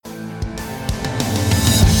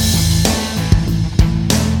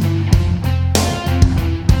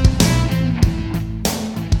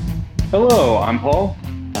Hello, I'm Paul,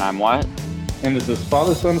 And I'm Wyatt. and this is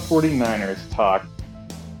Father Son 49ers Talk.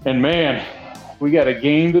 And man, we got a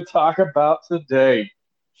game to talk about today.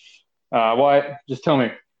 Wyatt, just tell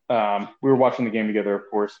me. We were watching the game together, of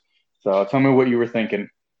course. So tell me what you were thinking.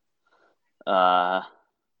 Uh,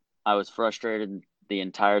 I was frustrated the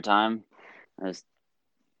entire time. I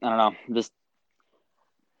don't know, just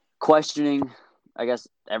questioning, I guess,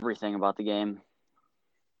 everything about the game.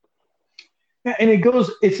 Yeah, and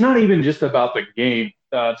it's not even just about the game.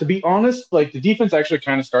 To be honest, like the defense actually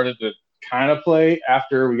kind of started to kind of play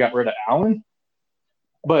after we got rid of Allen.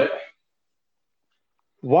 But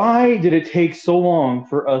why did it take so long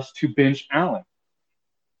for us to bench Allen?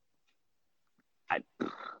 I,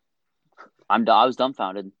 I was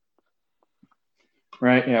dumbfounded.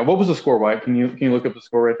 Right? Yeah. What was the score, Wyatt? Can you look up the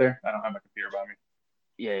score right there? I don't have my computer by me.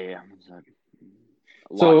 Yeah.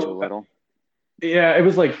 Watch a So little. yeah, it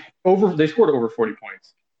was like over. They scored over 40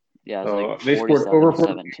 points. Yeah, it was like So they scored 47 over to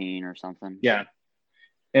 40. 17 or something. Yeah,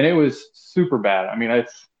 and it was super bad. I mean,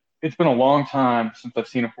 it's been a long time since I've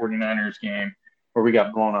seen a 49ers game where we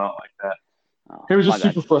got blown out like that. Oh, It was my just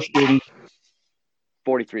bad. super frustrating.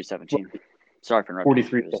 43-17. Sorry for interrupting.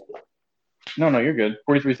 43. No, you're good.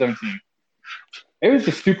 43-17. It was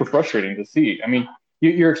just super frustrating to see. I mean,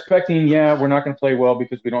 you're expecting, yeah, we're not going to play well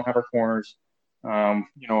because we don't have our corners.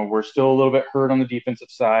 We're still a little bit hurt on the defensive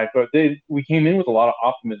side, but we came in with a lot of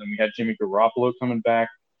optimism. We had Jimmy Garoppolo coming back.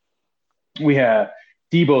 We had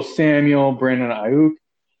Debo Samuel, Brandon Ayuk.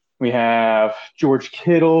 We have George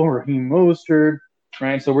Kittle, Raheem Mostert,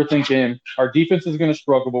 right? So we're thinking our defense is going to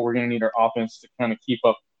struggle, but we're going to need our offense to kind of keep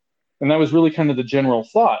up. And that was really kind of the general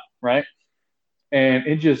thought, right? And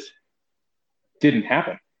it just didn't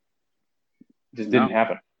happen. It just didn't No,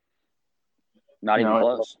 happen. not You even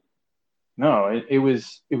know, close. no, it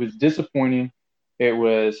was disappointing. It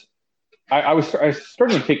was I was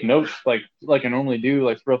starting to take notes like I normally do,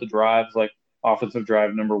 like throughout the drives, like offensive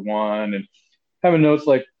drive number one, and having notes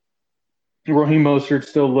like Raheem Mostert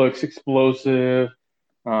still looks explosive.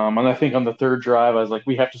 And I think on the third drive, I was like,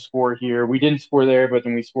 we have to score here. We didn't score there, but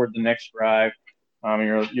then we scored the next drive.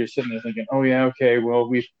 You're sitting there thinking, oh yeah, okay, well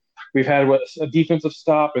we've had a defensive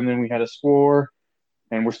stop, and then we had a score,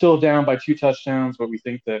 and we're still down by 2 touchdowns, but we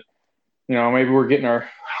think that maybe we're getting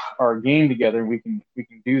our game together, and we can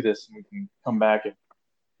do this, and we can come back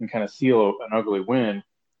and kind of seal an ugly win.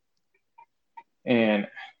 And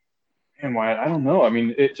why I don't know. I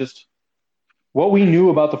mean, it just what we knew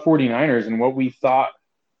about the 49ers and what we thought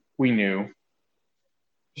we knew,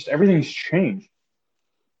 just everything's changed.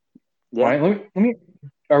 Yeah, Right? Let me.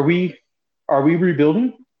 Are we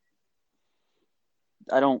rebuilding?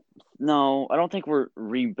 I don't know. I don't think we're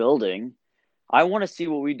rebuilding. I want to see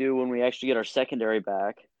what we do when we actually get our secondary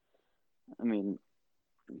back. I mean,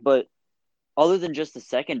 but other than just the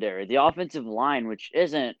secondary, the offensive line, which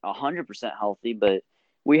isn't 100% healthy, but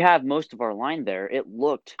we have most of our line there, it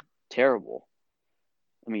looked terrible.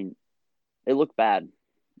 I mean, it looked bad,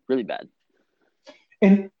 really bad.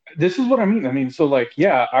 And this is what I mean. I mean, so like,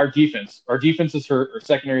 yeah, our defense is hurt, our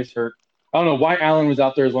secondary is hurt. I don't know why Allen was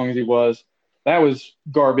out there as long as he was. That was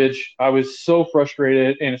garbage. I was so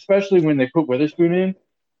frustrated, and especially when they put Witherspoon in,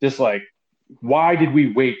 just like, why did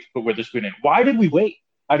we wait to put Witherspoon in? Why did we wait?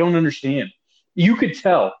 I don't understand. You could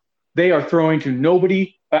tell they are throwing to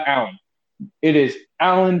nobody but Allen. It is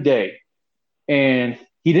Allen Day, and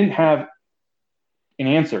he didn't have an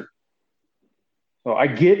answer. So I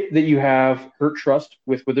get that you have hurt trust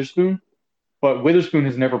with Witherspoon, but Witherspoon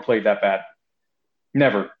has never played that bad.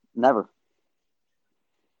 Never. Never.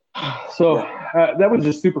 So Yeah. that was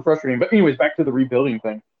just super frustrating. But anyways, back to the rebuilding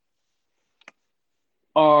thing.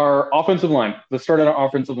 Our offensive line. Let's start at our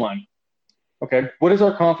offensive line. Okay. What is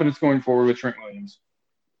our confidence going forward with Trent Williams?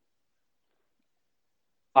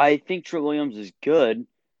 I think Trent Williams is good.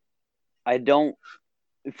 I don't,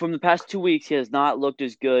 from the past 2 weeks, he has not looked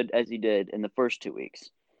as good as he did in the first 2 weeks.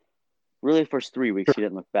 Really, the first 3 weeks, he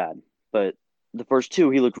didn't look bad. But the first two,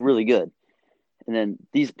 he looked really good. And then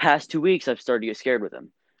these past 2 weeks, I've started to get scared with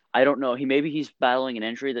him. I don't know. He's battling an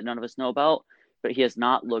injury that none of us know about, but he has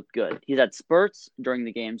not looked good. He's had spurts during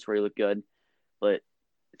the games where he looked good, but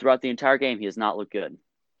throughout the entire game, he has not looked good.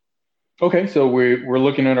 Okay, so we're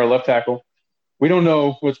looking at our left tackle. We don't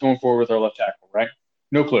know what's going forward with our left tackle, right?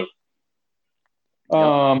 No clue.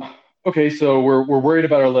 Yep. Okay, so we're worried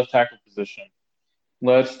about our left tackle position.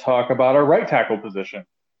 Let's talk about our right tackle position.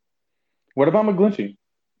 What about McGlinchey?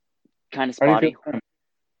 Kind of How do you feel spotty. about him?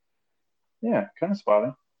 Yeah, kind of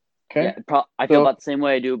spotty. Yeah, Okay. I feel So about the same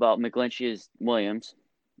way I do about McGlinchey as Williams.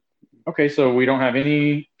 okay, so we don't have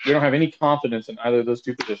any confidence in either of those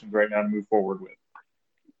two positions right now to move forward with.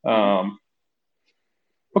 Mm-mm. Um,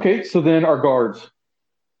 Okay, so then our guards.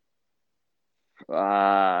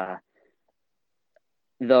 Uh,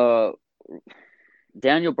 the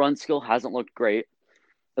Daniel Brunskill hasn't looked great,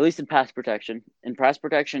 at least in pass protection. In pass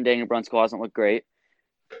protection, Daniel Brunskill hasn't looked great.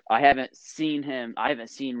 I haven't seen him. I haven't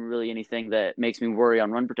seen really anything that makes me worry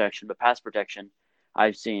on run protection, but pass protection,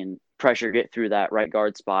 I've seen pressure get through that right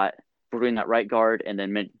guard spot, between that right guard and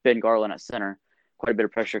then Ben Garland at center. Quite a bit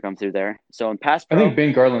of pressure come through there. So in pass I think pro,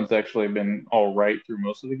 Ben Garland's actually been all right through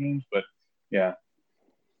most of the games, but yeah,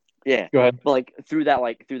 yeah, go ahead. but like through that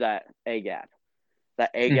A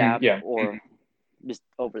gap, Yeah. or just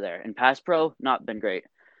over there. In pass pro, not been great.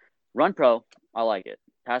 Run pro, I like it.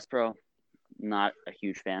 Pass pro, not a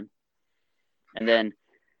huge fan. And then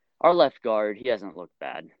our left guard, he hasn't looked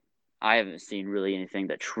bad. I haven't seen really anything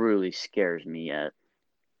that truly scares me yet.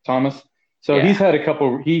 Thomas. So he's Yeah. had a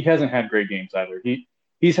couple. He hasn't had great games either.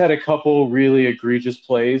 He's had a couple really egregious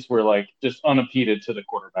plays where like just unimpeded to the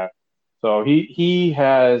quarterback. So he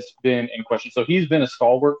has been in question. So he's been a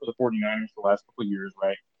stalwart for the 49ers for the last couple of years,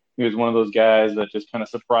 right? He was one of those guys that just kind of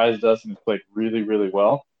surprised us and has played really, really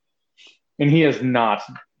well. And he has not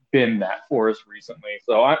been that for us recently.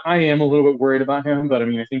 So I am a little bit worried about him. But I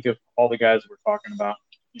mean, I think of all the guys we're talking about,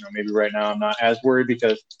 maybe right now I'm not as worried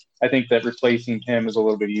because I think that replacing him is a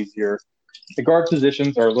little bit easier. The guard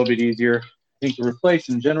positions are a little bit easier, I think, to replace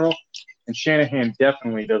in general. And Shanahan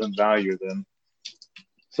definitely doesn't value them.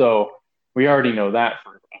 So we already know that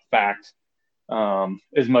for a fact,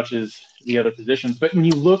 as much as the other positions. But when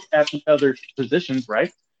you look at the other positions,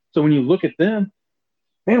 right? So when you look at them,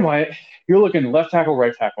 man, Wyatt, you're looking left tackle,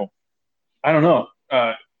 right tackle. I don't know.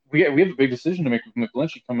 We have a big decision to make with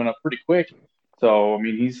McGlinchey coming up pretty quick. So I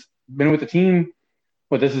mean, he's been with the team.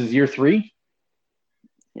 This is year 3.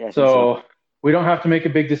 Yeah, I think so. So we don't have to make a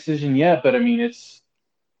big decision yet. But I mean,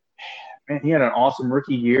 he had an awesome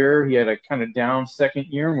rookie year. He had a kind of down second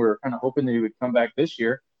year, and we were kind of hoping that he would come back this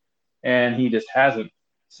year, and he just hasn't.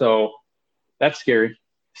 So that's scary.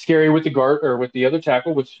 Scary with the guard or with the other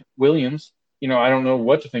tackle, with Williams. I don't know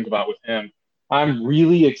what to think about with him. I'm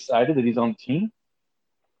really excited that he's on the team.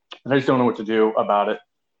 And I just don't know what to do about it.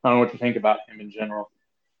 I don't know what to think about him in general.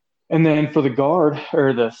 And then for the guard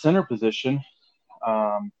or the center position,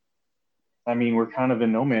 um, I mean, we're kind of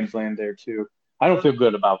in no man's land there too. I don't feel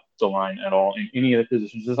good about the line at all in any of the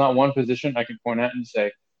positions. There's not one position I can point at and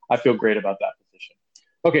say I feel great about that position.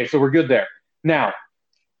 Okay, so we're good there. Now,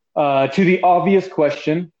 to the obvious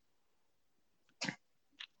question.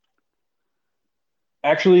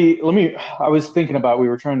 Actually, I was thinking about,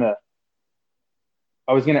 I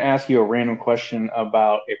was going to ask you a random question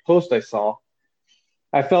about a post I saw.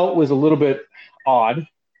 I felt was a little bit odd,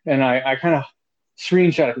 and I kind of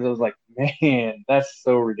screenshot it because I was like, man, that's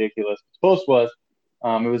so ridiculous. The post was,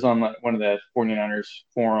 it was on one of the 49ers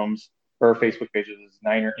forums or Facebook pages,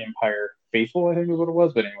 Niner Empire Faithful, I think is what it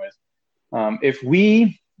was. But anyways, if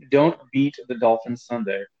we don't beat the Dolphins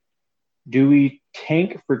Sunday, do we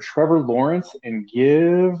tank for Trevor Lawrence and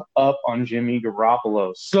give up on Jimmy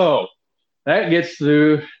Garoppolo? So that gets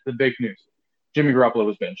to the big news. Jimmy Garoppolo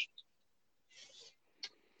was benched.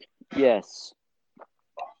 Yes.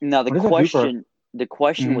 Now What does that do for? the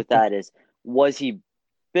question with that is, was he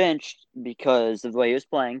benched because of the way he was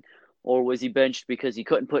playing, or was he benched because he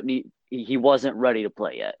couldn't he wasn't ready to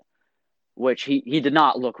play yet? Which he did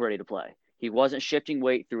not look ready to play. He wasn't shifting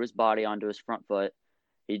weight through his body onto his front foot.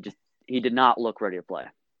 He did not look ready to play.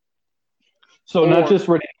 So not just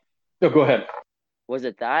ready. Oh, go ahead. Was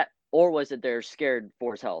it that, or was it they're scared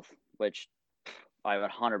for his health? Which I would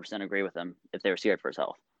 100% agree with them if they were scared for his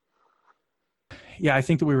health. Yeah, I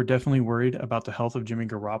think that we were definitely worried about the health of Jimmy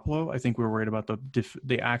Garoppolo. I think we were worried about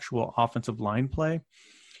the actual offensive line play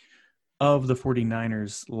of the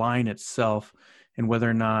 49ers line itself and whether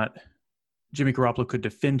or not Jimmy Garoppolo could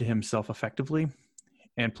defend himself effectively.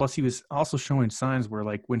 And plus, he was also showing signs where,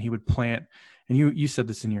 like, when he would plant, and you said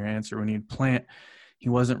this in your answer, when he'd plant, he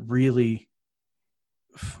wasn't really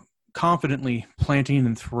confidently planting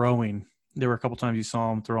and throwing. There were a couple times you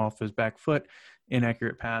saw him throw off his back foot,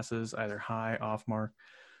 inaccurate passes, either high, off mark,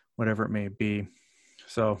 whatever it may be.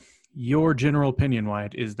 So your general opinion,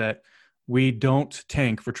 Wyatt, is that we don't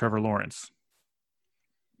tank for Trevor Lawrence.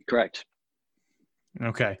 Correct.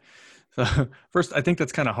 Okay. So first, I think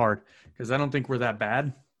that's kind of hard because I don't think we're that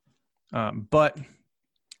bad. But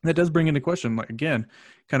that does bring into question, again,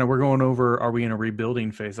 kind of we're going over, are we in a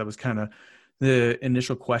rebuilding phase? That was kind of the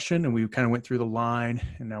initial question, and we kind of went through the line,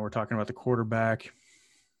 and now we're talking about the quarterback.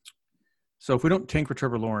 So if we don't tank for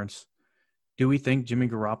Trevor Lawrence, do we think Jimmy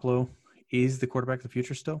Garoppolo is the quarterback of the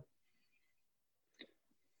future still?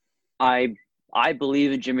 I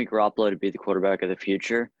believe in Jimmy Garoppolo to be the quarterback of the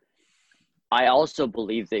future. I also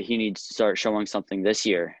believe that he needs to start showing something this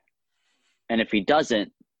year. And if he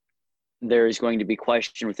doesn't, there is going to be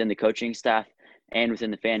question within the coaching staff and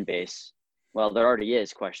within the fan base. Well, there already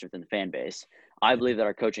is question within the fan base. I believe that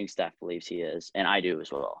our coaching staff believes he is, and I do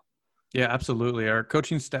as well. Yeah, absolutely. Our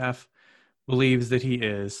coaching staff believes that he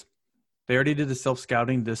is. They already did the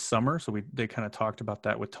self-scouting this summer, so they kind of talked about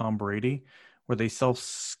that with Tom Brady, where they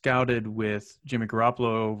self-scouted with Jimmy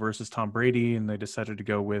Garoppolo versus Tom Brady, and they decided to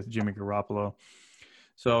go with Jimmy Garoppolo.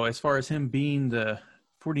 So as far as him being the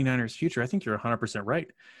 49ers' future, I think you're 100% right.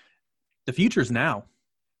 The future is now,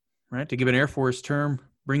 right? To give an Air Force term,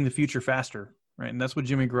 bring the future faster, right? And that's what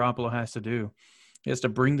Jimmy Garoppolo has to do. He has to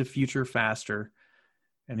bring the future faster,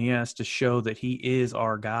 and he has to show that he is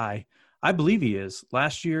our guy. I believe he is.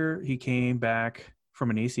 Last year, he came back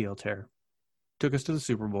from an ACL tear, took us to the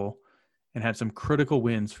Super Bowl, and had some critical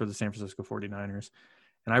wins for the San Francisco 49ers.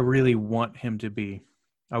 And I really want him to be.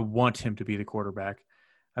 I want him to be the quarterback.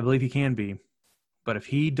 I believe he can be. But if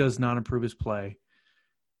he does not improve his play,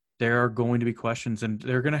 there are going to be questions, and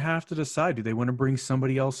they're going to have to decide, do they want to bring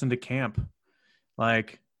somebody else into camp?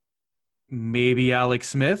 Like maybe Alex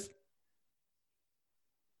Smith?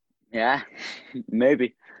 Yeah,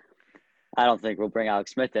 maybe. I don't think we'll bring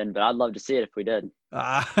Alex Smith in, but I'd love to see it if we did.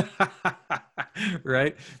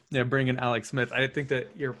 Right? Yeah, bringing Alex Smith. I think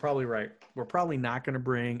that you're probably right. We're probably not going to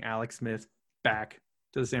bring Alex Smith back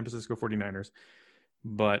to the San Francisco 49ers,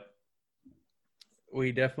 but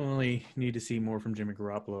we definitely need to see more from Jimmy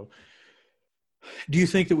Garoppolo. Do you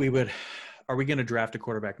think that are we going to draft a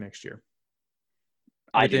quarterback next year?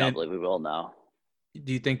 I do not believe we will, no.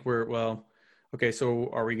 Do you think okay, so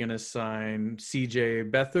are we going to sign CJ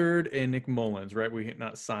Beathard and Nick Mullins, right? We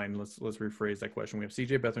not sign. Let's rephrase that question. We have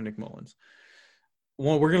CJ Beathard, Nick Mullins.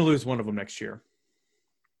 Well, we're going to lose one of them next year.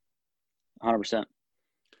 100%.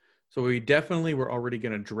 So we definitely were already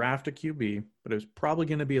going to draft a QB, but it was probably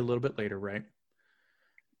going to be a little bit later, right?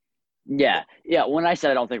 Yeah. When I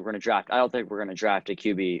said I don't think we're going to draft a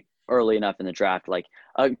QB early enough in the draft, like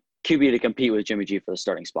a QB to compete with Jimmy G for the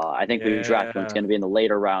starting spot. I think we draft when it's going to be in the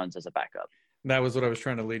later rounds as a backup. That was what I was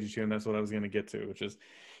trying to lead you to, and that's what I was going to get to, which is,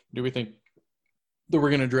 do we think that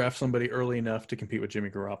we're going to draft somebody early enough to compete with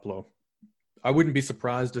Jimmy Garoppolo? I wouldn't be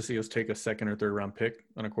surprised to see us take a second or third round pick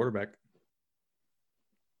on a quarterback.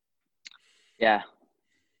 Yeah.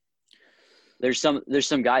 There's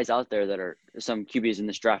some guys out there that are some QBs in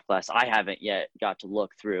this draft class I haven't yet got to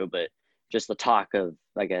look through, but just the talk of,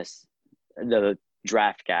 I guess, the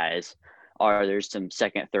draft guys there's some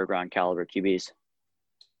second, third round caliber QBs.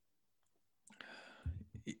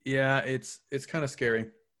 Yeah, it's kind of scary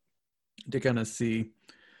to kind of see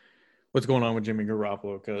what's going on with Jimmy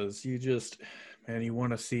Garoppolo, because you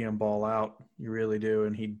want to see him ball out. You really do,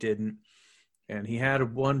 and he didn't. And he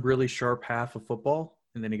had one really sharp half of football,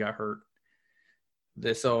 and then he got hurt.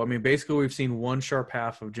 So, I mean, basically we've seen one sharp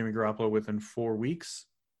half of Jimmy Garoppolo within 4 weeks.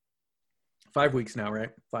 5 weeks now,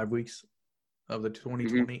 right? 5 weeks of the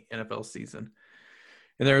 2020 NFL season.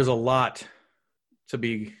 And there's a lot to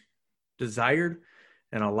be desired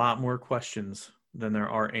and a lot more questions than there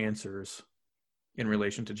are answers in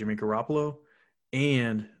relation to Jimmy Garoppolo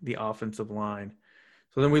and the offensive line.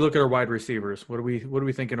 So then we look at our wide receivers. What are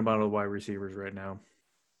we thinking about the wide receivers right now?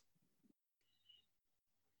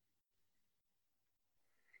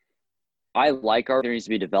 I like there needs to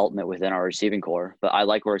be development within our receiving core, but I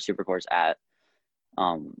like where our receiver core is at.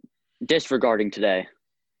 Disregarding today,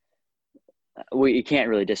 you can't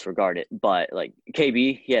really disregard it, but like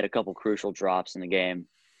KB, he had a couple crucial drops in the game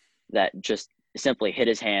that just simply hit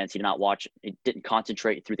his hands. He did not watch, he didn't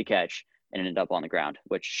concentrate through the catch and ended up on the ground,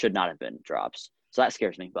 which should not have been drops. So that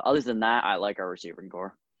scares me. But other than that, I like our receiving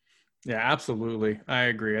core. Yeah, absolutely. I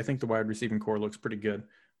agree. I think the wide receiving core looks pretty good.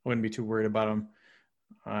 I wouldn't be too worried about him.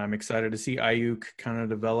 I'm excited to see Ayuk kind of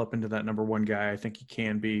develop into that number one guy. I think he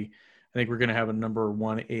can be. I think we're going to have a number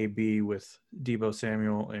one AB with Deebo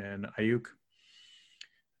Samuel and Ayuk.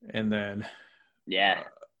 And then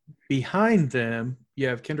behind them, you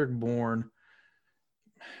have Kendrick Bourne.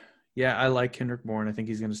 Yeah, I like Kendrick Bourne. I think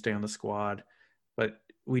he's going to stay on the squad. But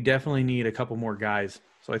we definitely need a couple more guys.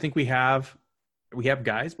 So I think we have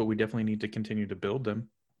guys, but we definitely need to continue to build them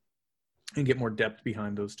and get more depth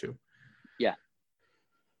behind those two. Yeah.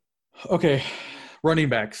 Okay, running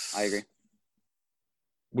backs. I agree.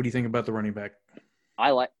 What do you think about the running back?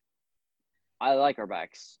 I like our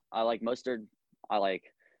backs. I like Mostert. I like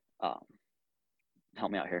help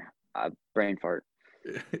me out here. Brain fart.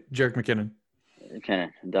 Jerick McKinnon.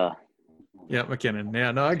 McKinnon, duh. Yeah, McKinnon.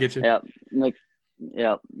 Yeah, no, I get you. Yeah,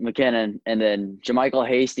 McKinnon, and then Jermichael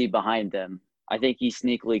Hasty behind them. I think he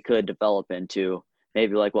sneakily could develop into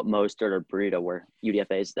maybe like what Mostert or Burrito were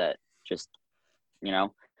UDFAs that just you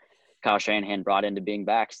know, Kyle Shanahan brought into being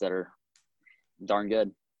backs that are darn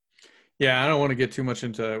good. Yeah, I don't want to get too much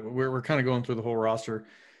into – we're kind of going through the whole roster.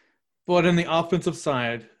 But in the offensive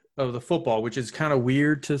side of the football, which is kind of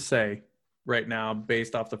weird to say right now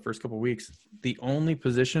based off the first couple of weeks, the only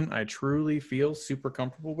position I truly feel super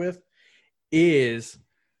comfortable with is –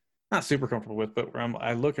 not super comfortable with, but where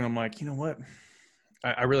I look and I'm like, you know what?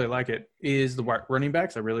 I really like it, is the running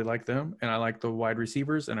backs. I really like them, and I like the wide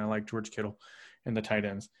receivers, and I like George Kittle and the tight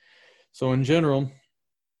ends. So in general,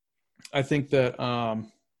 I think that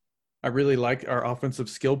I really like our offensive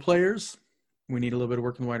skill players. We need a little bit of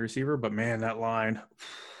work in the wide receiver, but man, that line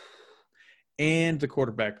and the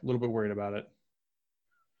quarterback, a little bit worried about it.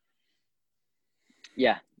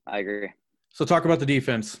 Yeah, I agree. So talk about the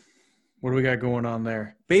defense. What do we got going on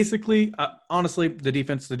there? Basically, honestly, the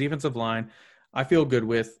defensive line, I feel good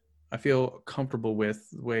with. I feel comfortable with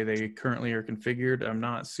the way they currently are configured. I'm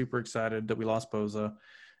not super excited that we lost Boza.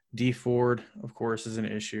 D Ford, of course, is an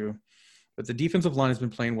issue. But the defensive line has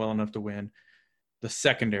been playing well enough to win. The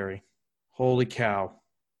secondary, holy cow.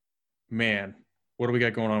 Man, what do we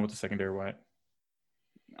got going on with the secondary, Wyatt?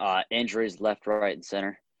 Injuries left, right, and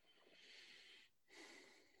center.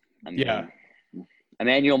 Yeah.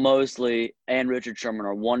 Emmanuel Mosley and Richard Sherman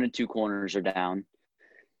are 1 and 2 corners are down.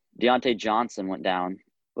 Deontay Johnson went down,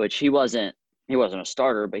 which he wasn't a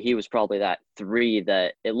starter, but he was probably that 3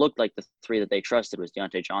 that it looked like the 3 that they trusted was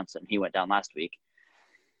Deontay Johnson. He went down last week.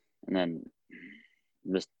 And then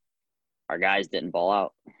just our guys didn't ball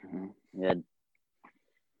out. Did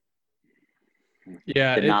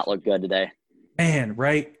not look good today. Man,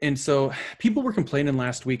 right? And so people were complaining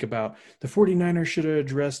last week about the 49ers should have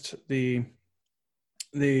addressed the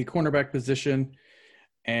cornerback position.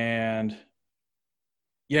 And,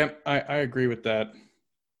 yeah, I agree with that.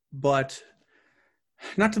 But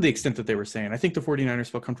not to the extent that they were saying. I think the 49ers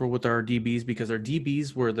felt comfortable with our DBs because our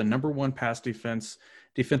DBs were the number 1 pass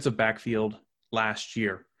defensive backfield last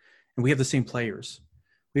year. And we have the same players.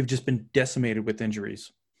 We've just been decimated with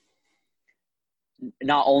injuries.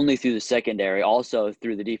 Not only through the secondary, also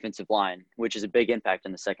through the defensive line, which is a big impact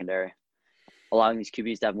in the secondary, allowing these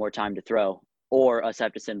QBs to have more time to throw, or us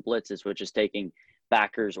have to send blitzes, which is taking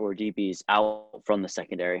backers or DBs out from the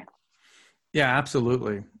secondary. Yeah,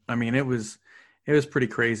 absolutely. I mean, it was pretty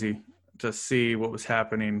crazy to see what was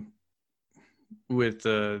happening with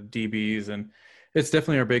the DBs, and it's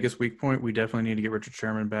definitely our biggest weak point. We definitely need to get Richard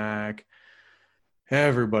Sherman back. We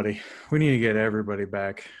need to get everybody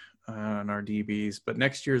back on our DBs. But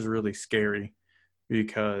next year is really scary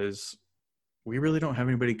because we really don't have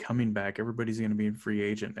anybody coming back. Everybody's going to be a free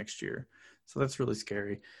agent next year. So that's really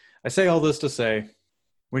scary. I say all this to say,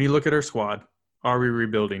 when you look at our squad, are we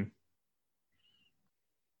rebuilding?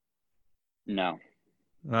 No.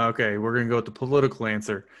 Okay, we're going to go with the political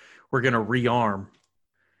answer. We're going to rearm.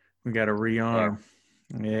 We got to rearm.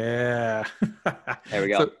 Yeah. There we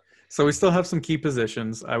go. So we still have some key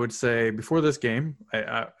positions. I would say before this game,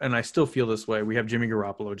 and I still feel this way, we have Jimmy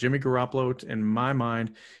Garoppolo. Jimmy Garoppolo, in my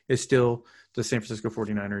mind, is still the San Francisco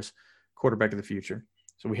 49ers quarterback of the future.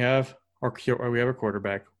 So we have our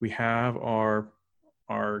quarterback. We have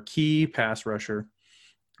our key pass rusher,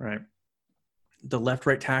 right? The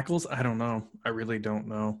left-right tackles, I don't know. I really don't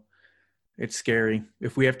know. It's scary.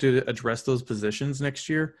 If we have to address those positions next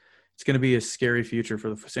year, it's going to be a scary future for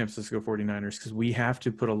the San Francisco 49ers because we have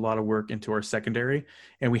to put a lot of work into our secondary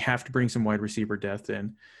and we have to bring some wide receiver depth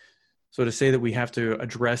in. So to say that we have to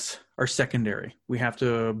address our secondary, we have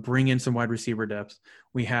to bring in some wide receiver depth.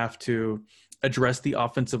 We have to address the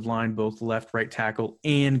offensive line, both left, right tackle,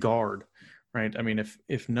 and guard, right? I mean,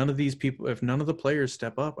 if none of the players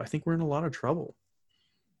step up, I think we're in a lot of trouble.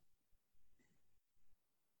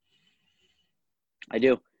 I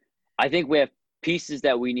do. I think we have pieces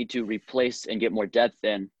that we need to replace and get more depth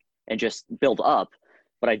in and just build up,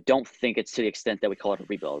 but I don't think it's to the extent that we call it a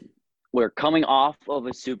rebuild. We're coming off of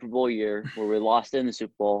a Super Bowl year where we lost in the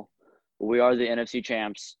Super Bowl. We are the NFC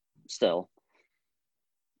champs still.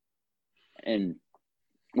 And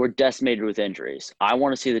we're decimated with injuries. I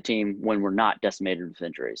want to see the team when we're not decimated with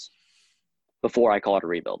injuries before I call it a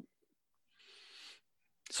rebuild.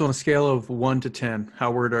 So on a scale of 1 to 10, how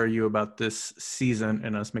worried are you about this season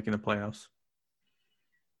and us making the playoffs?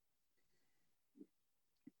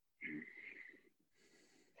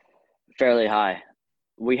 Fairly high.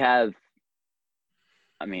 We have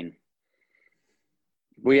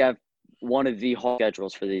one of the hard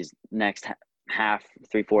schedules for these next half,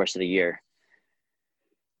 3/4 of the year.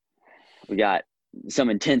 We got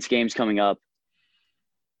some intense games coming up.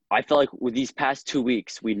 I feel like with these past 2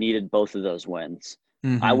 weeks, we needed both of those wins.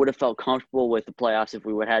 Mm-hmm. I would have felt comfortable with the playoffs if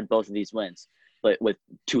we would have had both of these wins. But with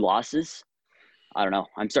 2 losses, I don't know.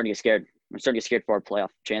 I'm starting to get scared. I'm starting to get scared for our playoff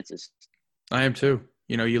chances. I am too.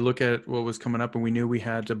 You know, you look at what was coming up, and we knew we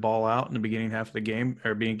had to ball out in the beginning half of the game,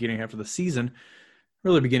 or beginning half of the season,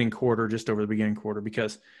 really beginning quarter, just over the beginning quarter,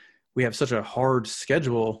 because we have such a hard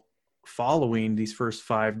schedule following these first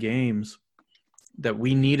 5 games that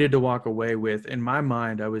we needed to walk away with. In my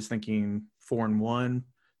mind, I was thinking 4-1,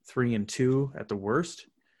 3-2 at the worst.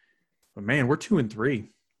 But man, we're 2-3.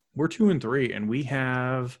 We're 2-3, and we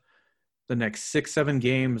have the next 6-7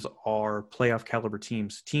 games are playoff caliber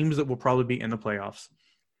teams that will probably be in the playoffs.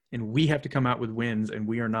 And we have to come out with wins, and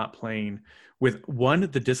we are not playing with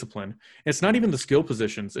the discipline. It's not even the skill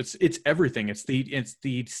positions. It's everything. It's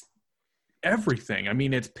the everything. I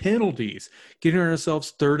mean, it's penalties, getting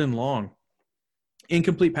ourselves 3rd and long,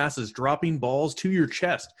 incomplete passes, dropping balls to your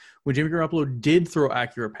chest. When Jimmy Garoppolo did throw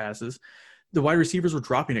accurate passes, the wide receivers were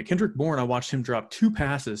dropping it. Kendrick Bourne, I watched him drop 2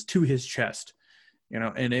 passes to his chest,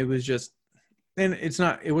 and it was just, and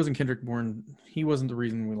it wasn't Kendrick Bourne. He wasn't the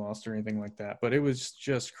reason we lost or anything like that, but it was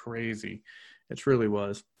just crazy. It really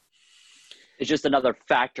was. It's just another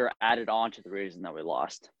factor added on to the reason that we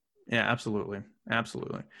lost. Yeah, absolutely.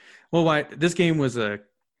 Absolutely. Well, Wyatt, this game was a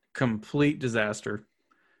complete disaster.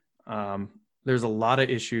 There's a lot of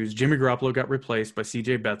issues. Jimmy Garoppolo got replaced by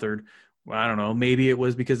C.J. Beathard. Well, I don't know. Maybe it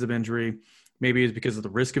was because of injury. Maybe it was because of the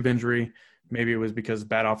risk of injury. Maybe it was because of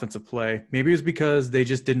bad offensive play. Maybe it was because they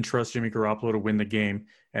just didn't trust Jimmy Garoppolo to win the game,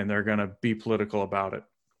 and they're going to be political about it.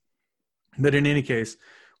 But in any case,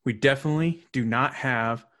 we definitely do not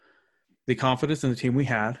have the confidence in the team we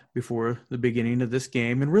had before the beginning of this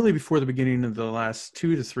game, and really before the beginning of the last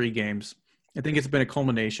 2 to 3 games. I think it's been a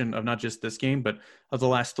culmination of not just this game, but of the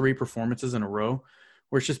last 3 performances in a row,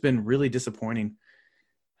 where it's just been really disappointing.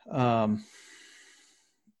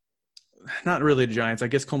 Not really the Giants. I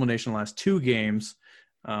guess culmination of the last 2 games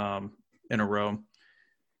in a row.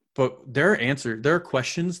 But there are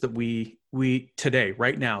questions that we today,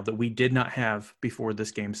 right now, that we did not have before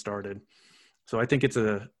this game started. So I think it's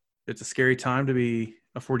a scary time to be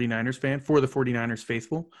a 49ers fan. For the 49ers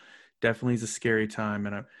faithful, definitely is a scary time.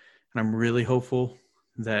 And I'm really hopeful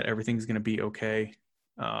that everything's going to be okay.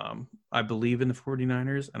 I believe in the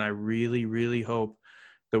 49ers, and I really, really hope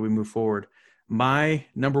that we move forward. My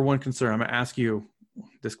number one concern, I'm going to ask you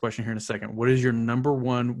this question here in a second. What is your number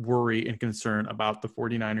one worry and concern about the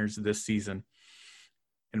 49ers this season?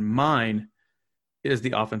 And mine is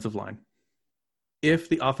the offensive line. If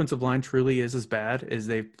the offensive line truly is as bad as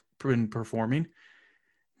they've been performing,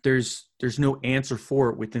 there's no answer for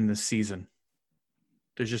it within this season.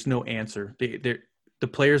 There's just no answer. The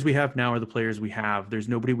players we have now are the players we have. There's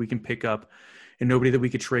nobody we can pick up and nobody that we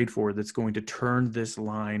could trade for that's going to turn this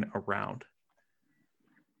line around.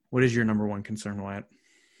 What is your number one concern, Wyatt?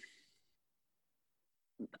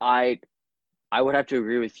 I would have to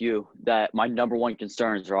agree with you that my number one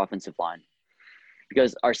concern is our offensive line,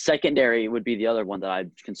 because our secondary would be the other one that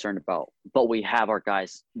I'm concerned about. But we have our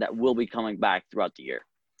guys that will be coming back throughout the year.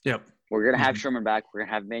 Yep. We're going to have Sherman back. We're going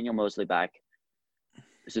to have Manuel Mosley back.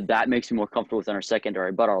 So that makes me more comfortable within our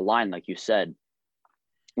secondary. But our line, like you said,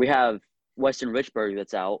 we have Weston Richburg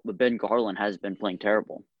that's out, but Ben Garland has been playing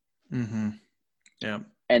terrible. Mm-hmm. Yeah.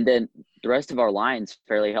 And then the rest of our line's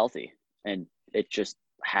fairly healthy, and it just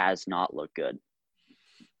has not looked good.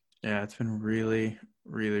 Yeah, it's been really,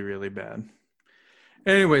 really, really bad.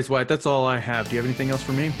 Anyways, Wyatt, that's all I have. Do you have anything else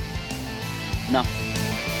for me? No.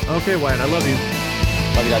 Okay, Wyatt, I love you.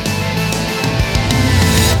 Love you guys.